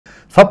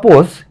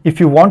Suppose if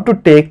you want to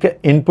take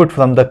input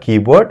from the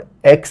keyboard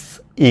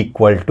x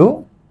equal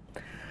to,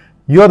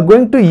 you are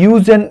going to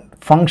use a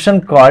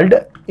function called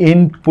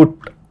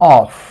input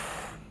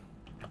of,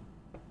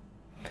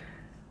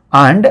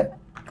 and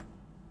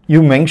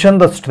you mention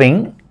the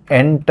string,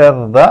 enter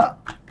the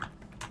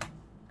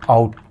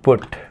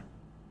output,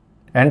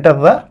 enter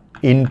the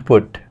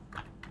input.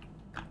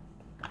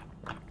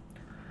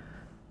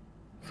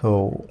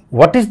 So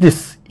what is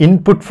this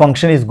input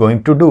function is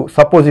going to do?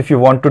 Suppose if you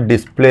want to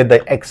display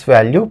the x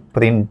value,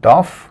 print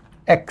of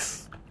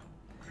x.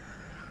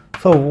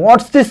 So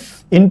what's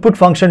this input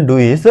function do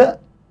is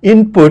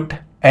input,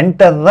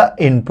 enter the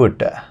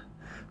input.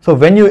 So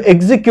when you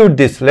execute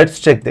this, let's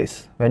check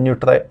this. When you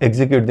try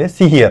execute this,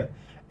 see here,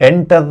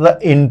 enter the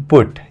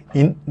input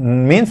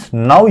means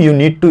now you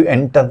need to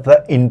enter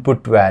the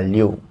input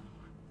value.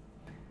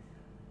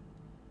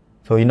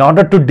 So in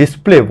order to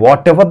display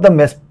whatever the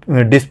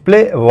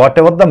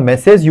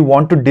message you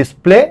want to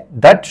display,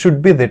 that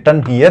should be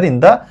written here in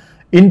the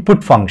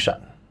input function.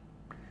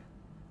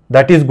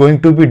 That is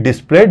going to be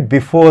displayed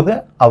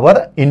before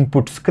our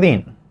input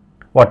screen.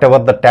 Whatever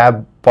the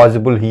tab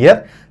possible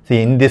here,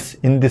 see in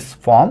this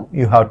form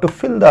you have to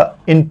fill the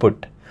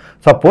input.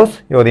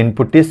 Suppose your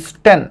input is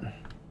 10.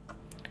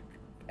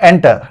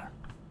 Enter.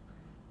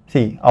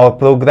 See, our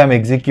program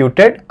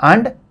executed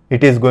and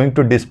it is going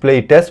to display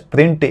it as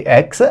print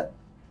x,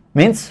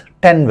 means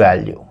 10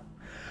 value.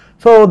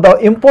 So the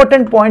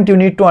important point you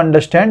need to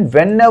understand,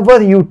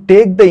 whenever you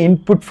take the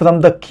input from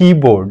the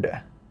keyboard,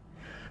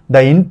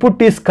 the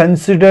input is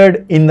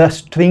considered in the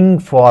string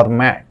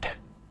format.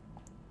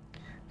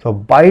 So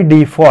by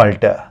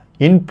default,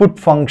 input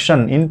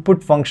function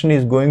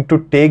is going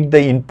to take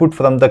the input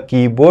from the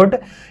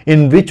keyboard.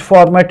 In which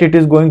format it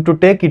is going to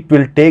take? It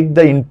will take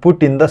the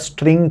input in the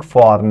string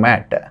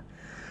format.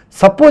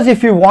 Suppose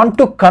if you want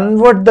to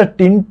convert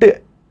that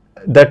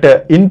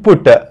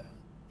input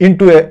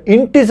into an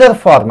integer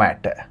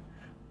format,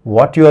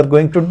 what you are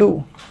going to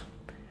do?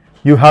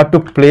 You have to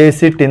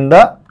place it in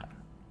the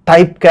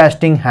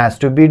typecasting has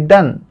to be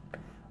done.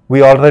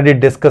 We already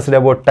discussed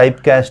about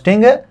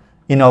typecasting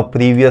in our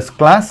previous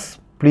class.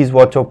 Please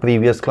watch our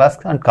previous class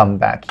and come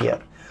back here.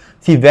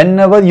 See,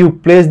 whenever you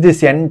place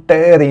this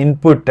entire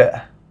input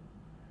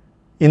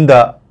in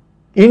the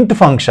int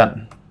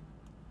function,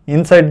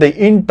 inside the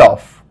int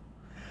of,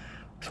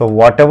 so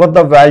whatever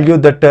the value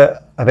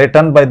that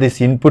written by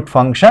this input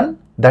function,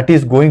 that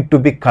is going to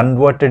be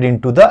converted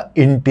into the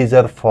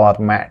integer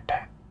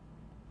format.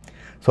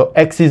 So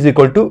x is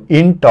equal to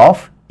int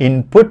of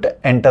input,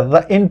 enter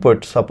the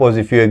input. Suppose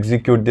if you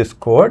execute this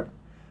code,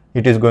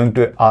 it is going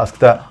to ask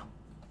the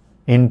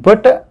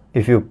input.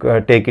 If you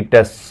take it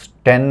as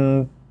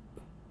 10,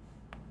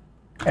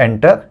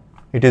 enter,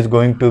 it is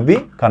going to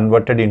be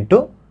converted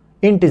into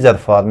integer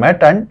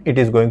format and it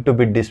is going to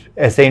be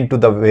assigned to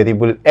the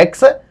variable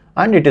x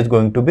and it is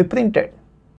going to be printed.